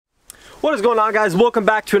What is going on, guys? Welcome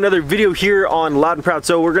back to another video here on Loud and Proud.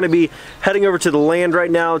 So we're going to be heading over to the land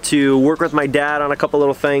right now to work with my dad on a couple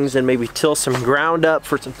little things and maybe till some ground up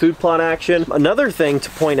for some food plot action. Another thing to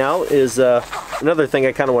point out is another thing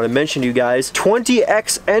I kind of want to mention to you guys.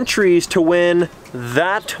 20x entries to win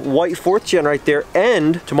that white 4th gen right there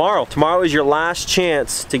end tomorrow. Tomorrow is your last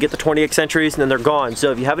chance to get the 20x entries and then they're gone.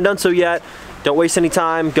 So if you haven't done so yet, don't waste any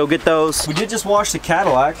time. Go get those. We did just wash the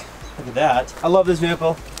Cadillac. Look at that. I love this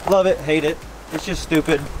vehicle. Love it, hate it. It's just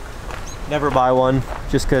stupid. Never buy one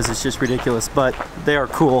just because it's just ridiculous, but they are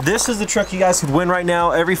cool. This is the truck you guys could win right now.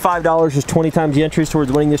 Every $5 is 20 times the entries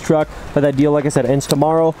towards winning this truck. But that deal, like I said, ends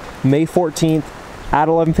tomorrow, May 14th at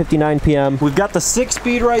 11:59 p.m. We've got the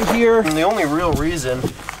 6-speed right here. And the only real reason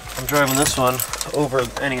I'm driving this one over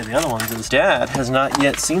any of the other ones is Dad has not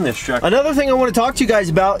yet seen this truck. Another thing I want to talk to you guys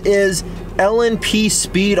about is LNP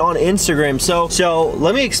speed on Instagram. So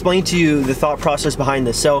let me explain to you the thought process behind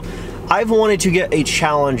this. So I've wanted to get a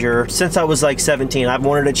Challenger since I was like 17. I've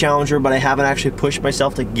wanted a Challenger, but I haven't actually pushed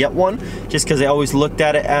myself to get one just because I always looked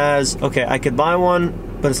at it as, okay, I could buy one,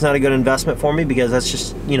 but it's not a good investment for me because that's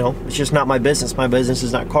just, you know, it's just not my business. My business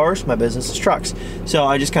is not cars, my business is trucks. So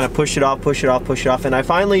I just kind of pushed it off, and I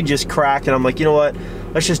finally just cracked and I'm like, you know what?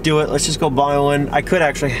 Let's just do it. Let's just go buy one. I could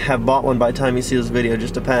actually have bought one by the time you see this video,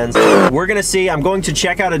 just depends. We're gonna see. I'm going to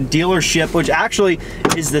check out a dealership, which actually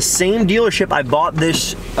is the same dealership I bought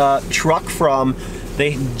this truck from.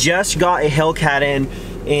 They just got a Hellcat in,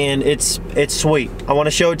 and it's sweet. I want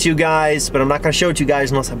to show it to you guys, but I'm not gonna show it to you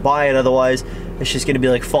guys unless I buy it. Otherwise, it's just gonna be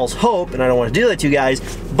like false hope, and I don't want to do that to you guys.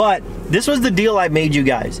 But this was the deal I made you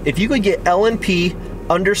guys. If you could get LNP_speed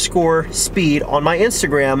on my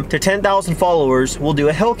Instagram to 10,000 followers, we'll do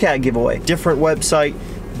a Hellcat giveaway. Different website,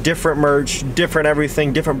 different merch, different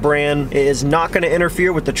everything, different brand. It is not going to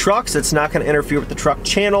interfere with the trucks. It's not going to interfere with the truck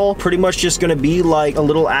channel. Pretty much just going to be like a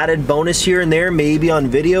little added bonus here and there, maybe on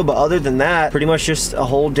video, but other than that, pretty much just a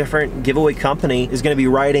whole different giveaway company is going to be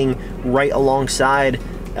riding right alongside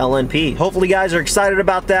LNP. Hopefully you guys are excited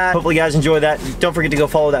about that. Hopefully you guys enjoy that. Don't forget to go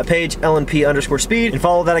follow that page, LNP_speed, and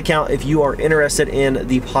follow that account if you are interested in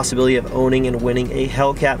the possibility of owning and winning a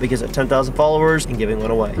Hellcat, because at 10,000 followers and giving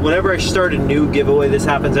one away. Whenever I start a new giveaway, this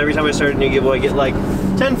happens. Every time I start a new giveaway, I get like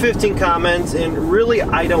 10, 15 comments, and really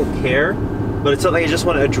I don't care, but it's something I just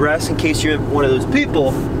want to address in case you're one of those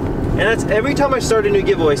people. And that's every time I start a new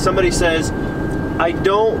giveaway, somebody says, I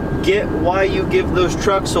don't get why you give those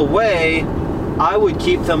trucks away. I would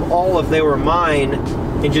keep them all if they were mine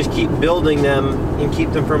and just keep building them and keep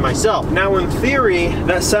them for myself. Now in theory,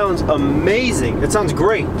 that sounds amazing. It sounds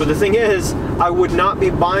great, but the thing is, I would not be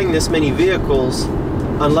buying this many vehicles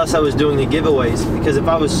unless I was doing the giveaways, because if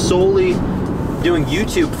I was solely doing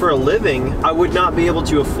YouTube for a living, I would not be able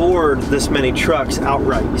to afford this many trucks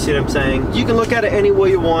outright. You see what I'm saying? You can look at it any way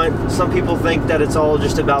you want. Some people think that it's all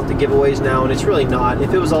just about the giveaways now, and it's really not.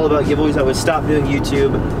 If it was all about giveaways, I would stop doing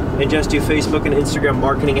YouTube and just do Facebook and Instagram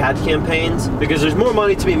marketing ad campaigns, because there's more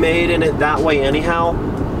money to be made in it that way anyhow.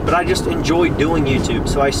 But I just enjoy doing YouTube,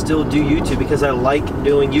 so I still do YouTube because I like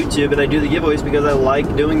doing YouTube, and I do the giveaways because I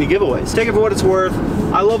like doing the giveaways. Take it for what it's worth.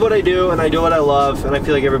 I love what I do, and I do what I love, and I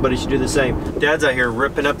feel like everybody should do the same. Dad's out here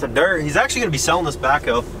ripping up the dirt. He's actually gonna be selling this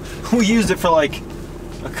backhoe. We used it for like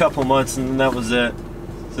a couple months, and that was it.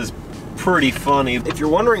 This is pretty funny. If you're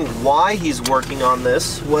wondering why he's working on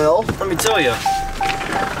this, well, let me tell you.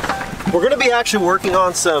 We're gonna be actually working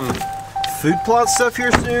on some food plot stuff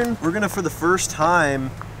here soon. We're gonna, for the first time,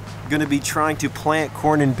 gonna be trying to plant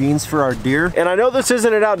corn and beans for our deer. And I know this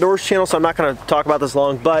isn't an outdoors channel, so I'm not gonna talk about this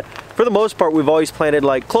long, but for the most part, we've always planted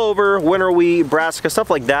like clover, winter wheat, brassica, stuff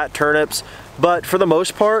like that, turnips. But for the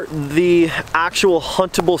most part, the actual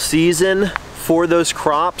huntable season for those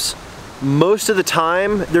crops, most of the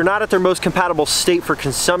time, they're not at their most compatible state for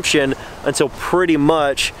consumption until pretty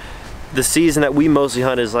much the season that we mostly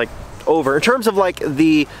hunt is like over. In terms of like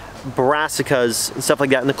the brassicas and stuff like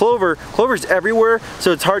that, and the clover's everywhere,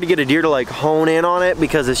 so it's hard to get a deer to like hone in on it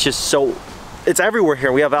because it's just so, it's everywhere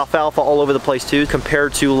here. We have alfalfa all over the place too,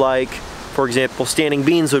 compared to like, for example, standing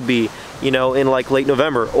beans would be, you know, in like late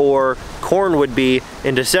November, or corn would be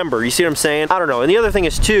in December. You see what I'm saying? I don't know. And the other thing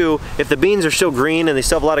is too, if the beans are still green and they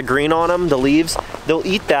still have a lot of green on them, the leaves, they'll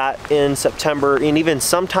eat that in September and even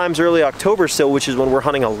sometimes early October still, which is when we're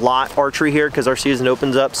hunting a lot archery here because our season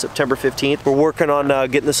opens up September 15th. We're working on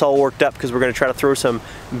getting this all worked up because we're going to try to throw some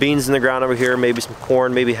beans in the ground over here, maybe some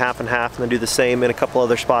corn, maybe half and half, and then do the same in a couple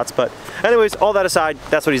other spots. But anyways, all that aside,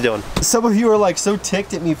 that's what he's doing. Some of you are like so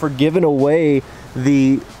ticked at me for giving away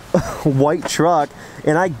the white truck,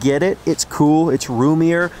 and I get it, it's cool, it's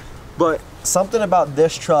roomier, but something about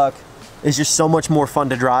this truck is just so much more fun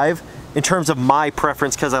to drive in terms of my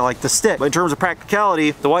preference because I like the stick. But in terms of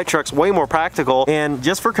practicality, the white truck's way more practical. And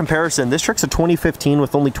just for comparison, this truck's a 2015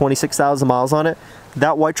 with only 26,000 miles on it.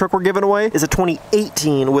 That white truck we're giving away is a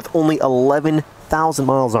 2018 with only 11,000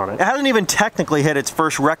 miles on it. It hasn't even technically hit its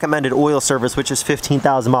first recommended oil service, which is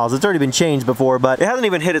 15,000 miles. It's already been changed before, but it hasn't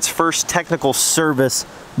even hit its first technical service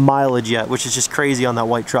mileage yet, which is just crazy on that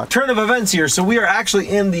white truck. Turn of events here. So we are actually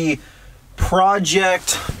in the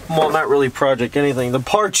project, well, not really project anything, the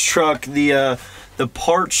parts truck, the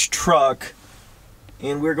parts truck,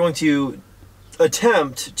 and we're going to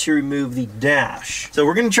attempt to remove the dash. So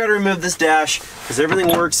we're going to try to remove this dash because everything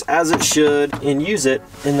works as it should, and use it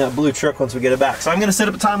in that blue truck once we get it back. So I'm going to set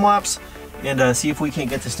up a time lapse and see if we can't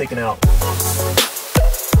get this taken out.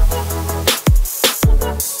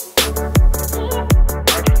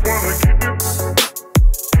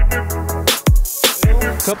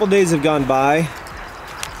 A couple days have gone by,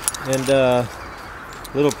 and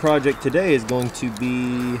little project today is going to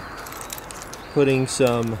be putting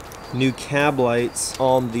some new cab lights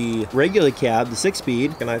on the regular cab, the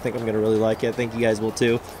 6-speed, and I think I'm gonna really like it. I think you guys will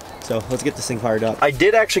too. So let's get this thing fired up. I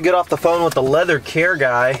did actually get off the phone with the leather care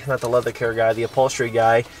guy, not the leather care guy, the upholstery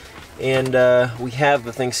guy, and we have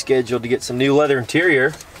the thing scheduled to get some new leather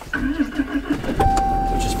interior,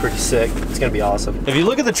 which is pretty sick. It's gonna be awesome. If you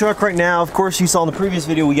look at the truck right now, of course you saw in the previous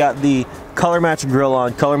video, we got the color match grill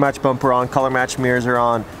on, color match bumper on, color match mirrors are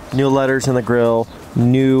on, new letters in the grill,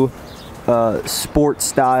 new sport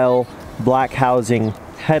style black housing,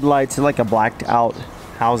 headlights, like a blacked out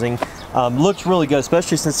housing. Looks really good,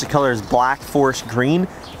 especially since the color is black forest green.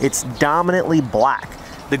 It's dominantly black.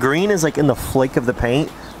 The green is like in the flake of the paint,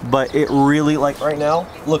 but it really, like right now,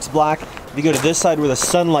 looks black. If you go to this side where the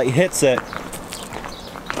sunlight hits it,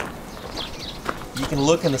 you can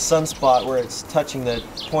look in the sunspot where it's touching the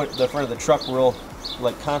front of the truck real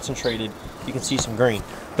like concentrated. You can see some green.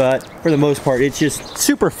 But for the most part, it's just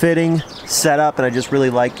super fitting setup, and I just really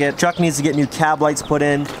like it. Truck needs to get new cab lights put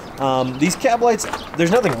in. These cab lights,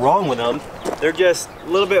 there's nothing wrong with them. They're just a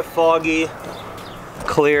little bit foggy,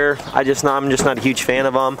 clear. I'm just not a huge fan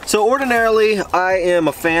of them. So ordinarily, I am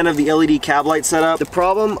a fan of the LED cab light setup. The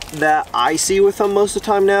problem that I see with them most of the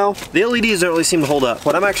time now, the LEDs don't really seem to hold up.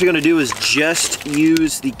 What I'm actually gonna do is just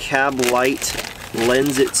use the cab light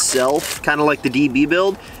lens itself, kind of like the DB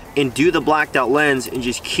build, and do the blacked out lens and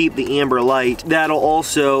just keep the amber light. That'll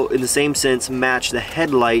also, in the same sense, match the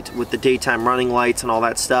headlight with the daytime running lights and all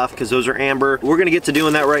that stuff, because those are amber. We're gonna get to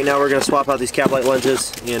doing that right now. We're gonna swap out these cab light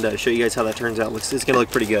lenses and show you guys how that turns out. It's gonna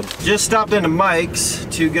look pretty good. Just stopped into Mike's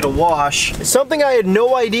to get a wash. Something I had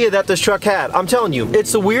no idea that this truck had. I'm telling you,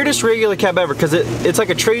 it's the weirdest regular cab ever, because it's like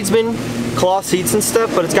a tradesman, cloth seats and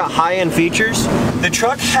stuff, but it's got high-end features. The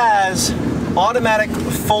truck has automatic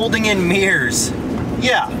folding in mirrors.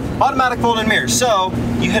 Yeah, automatic fold-in mirrors. So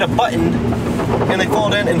you hit a button and they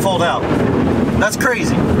fold in and fold out. That's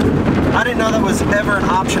crazy. I didn't know that was ever an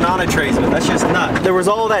option on a tradesman. That's just nuts. There was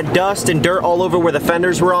all that dust and dirt all over where the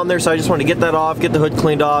fenders were on there, so I just wanted to get that off, get the hood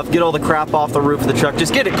cleaned off, get all the crap off the roof of the truck,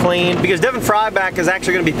 just get it clean, because Devin Fryback is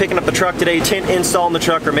actually going to be picking up the truck today, tint install on the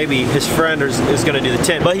truck, or maybe his friend is going to do the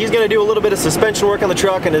tint. But he's going to do a little bit of suspension work on the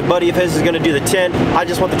truck, and a buddy of his is going to do the tint. I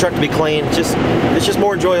just want the truck to be clean. It's just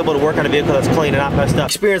more enjoyable to work on a vehicle that's clean and not messed up.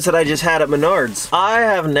 Experience that I just had at Menards. I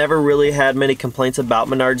have never really had many complaints about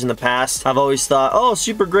Menards in the past. I've always thought, oh,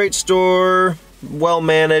 super great store, well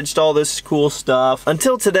managed, all this cool stuff.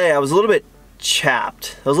 Until today, I was a little bit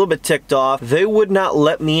chapped. I was a little bit ticked off. They would not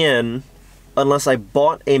let me in unless I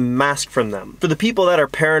bought a mask from them. For the people that are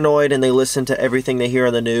paranoid and they listen to everything they hear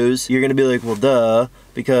on the news, you're gonna be like, well, duh,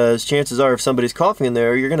 because chances are if somebody's coughing in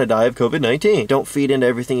there, you're gonna die of COVID-19. Don't feed into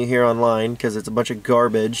everything you hear online, because it's a bunch of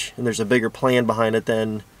garbage and there's a bigger plan behind it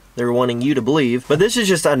than they're wanting you to believe. But this is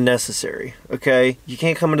just unnecessary, okay? You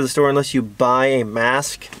can't come into the store unless you buy a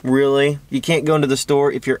mask, really. You can't go into the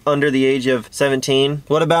store if you're under the age of 17.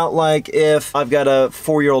 What about like if I've got a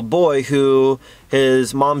 4-year-old boy who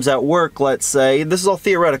his mom's at work, let's say, this is all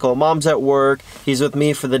theoretical, mom's at work, he's with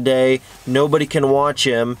me for the day, nobody can watch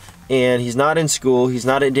him, and he's not in school, he's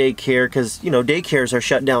not at daycare, because, you know, daycares are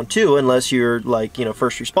shut down too, unless you're like, you know,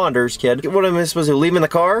 first responders kid. What am I supposed to leave him in the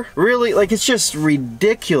car? Really? Like, it's just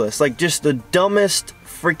ridiculous. Like, just the dumbest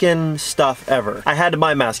freaking stuff ever. I had to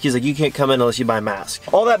buy a mask. He's like, you can't come in unless you buy a mask.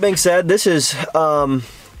 All that being said, this is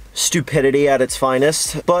stupidity at its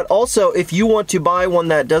finest. But also, if you want to buy one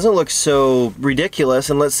that doesn't look so ridiculous,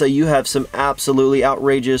 and let's say you have some absolutely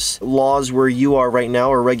outrageous laws where you are right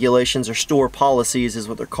now, or regulations or store policies is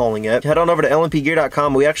what they're calling it, head on over to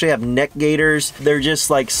lnpgear.com. We actually have neck gaiters. They're just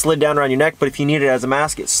like slid down around your neck, but if you need it as a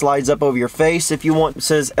mask, it slides up over your face. If you want, it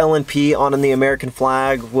says LNP on the American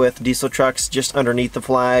flag with diesel trucks just underneath the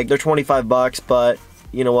flag. They're 25 bucks, but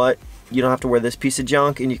you know what? You don't have to wear this piece of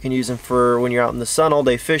junk, and you can use them for when you're out in the sun all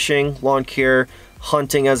day fishing, lawn care,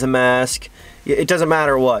 hunting as a mask. It doesn't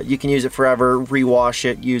matter what. You can use it forever, rewash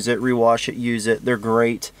it, use it, rewash it, use it. They're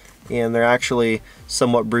great, and they're actually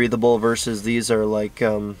somewhat breathable versus these are like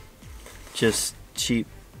just cheap.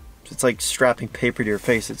 It's like strapping paper to your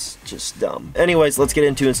face. It's just dumb. Anyways, let's get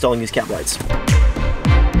into installing these cap lights.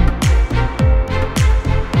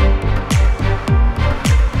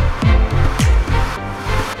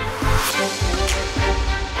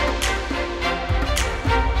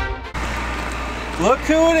 Look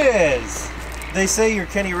who it is! They say you're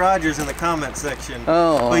Kenny Rogers in the comment section.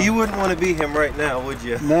 Oh. But you wouldn't want to be him right now, would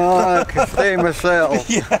you? No, I could stay myself.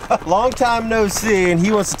 Yeah. Long time no see, and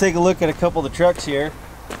he wants to take a look at a couple of the trucks here.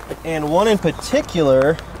 And one in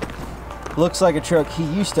particular looks like a truck he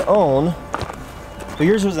used to own. But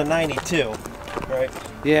yours was a 92, right?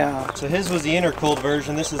 Yeah. So his was the intercooled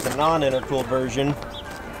version, this is the non-intercooled version.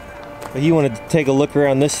 But he wanted to take a look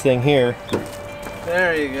around this thing here.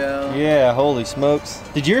 There you go. Yeah, holy smokes.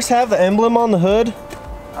 Did yours have the emblem on the hood?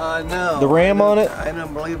 No. The ram on it? I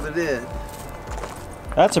don't believe it did.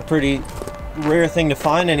 That's a pretty rare thing to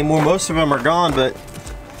find anymore. Most of them are gone, but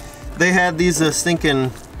they had these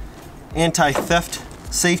stinking anti-theft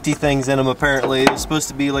safety things in them apparently. It's supposed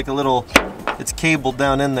to be like a little, it's cabled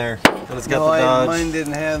down in there. And it's got the Dodge. Mine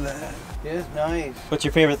didn't have that. It's nice. What's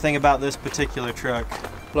your favorite thing about this particular truck?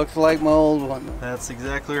 Looks like my old one. That's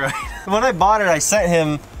exactly right. When I bought it, I sent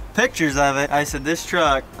him pictures of it. I said, this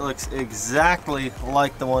truck looks exactly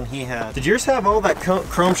like the one he had. Did yours have all that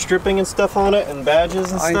chrome stripping and stuff on it and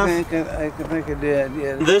badges and stuff? I think it did,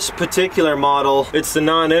 yeah. This particular model, it's the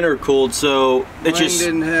non-intercooled, so it Mine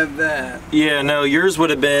didn't have that. Yeah, no, yours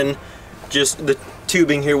would have been just the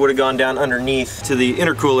tubing here would have gone down underneath to the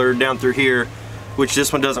intercooler down through here, which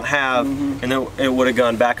this one doesn't have, and then it would have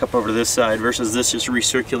gone back up over to this side, versus this just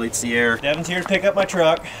recirculates the air. Devin's here to pick up my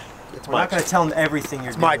truck. I'm not going to tell him everything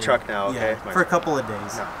you're doing. It's my truck now, okay? Yeah, for a couple of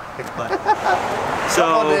days. No. But,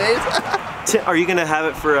 so, are you going to have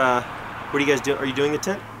it for, what are you guys doing? Are you doing the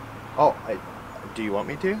tent? Oh, do you want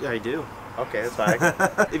me to? Yeah, I do. Okay, that's fine.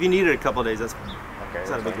 If you need it a couple of days, that's okay.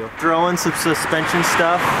 Not a big deal. Throw in some suspension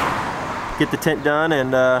stuff, get the tent done,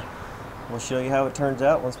 and we'll show you how it turns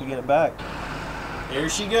out once we get it back. There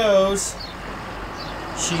she goes.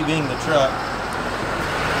 She being the truck.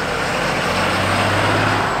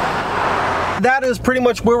 That is pretty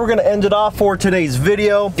much where we're gonna end it off for today's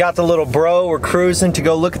video. Got the little bro, we're cruising to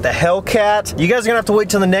go look at the Hellcat. You guys are gonna have to wait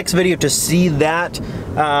till the next video to see that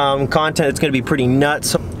content. It's gonna be pretty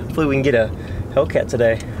nuts. Hopefully we can get a Hellcat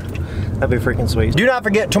today. That'd be freaking sweet. Do not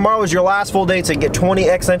forget, tomorrow is your last full day to get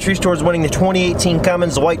 20x entries towards winning the 2018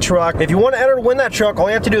 Cummins white truck. If you want to enter to win that truck, all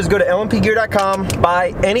you have to do is go to lnpgear.com,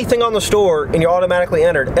 buy anything on the store, and you're automatically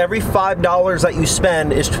entered. Every $5 that you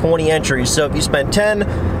spend is 20 entries. So if you spend 10,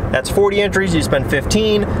 that's 40 entries. You spend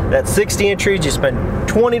 15, that's 60 entries. You spend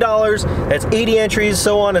 $20, that's 80 entries,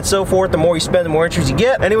 so on and so forth. The more you spend, the more entries you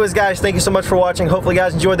get. Anyways, guys, thank you so much for watching. Hopefully, you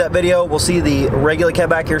guys enjoyed that video. We'll see the regular cat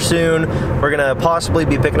back here soon. We're gonna possibly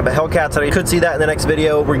be picking up a Hellcat today. You could see that in the next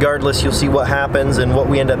video. Regardless, you'll see what happens and what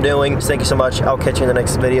we end up doing. So thank you so much. I'll catch you in the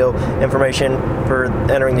next video. Information for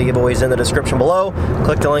entering the giveaways in the description below.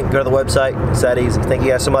 Click the link, go to the website. It's that easy. Thank you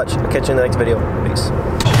guys so much. I'll catch you in the next video. Peace.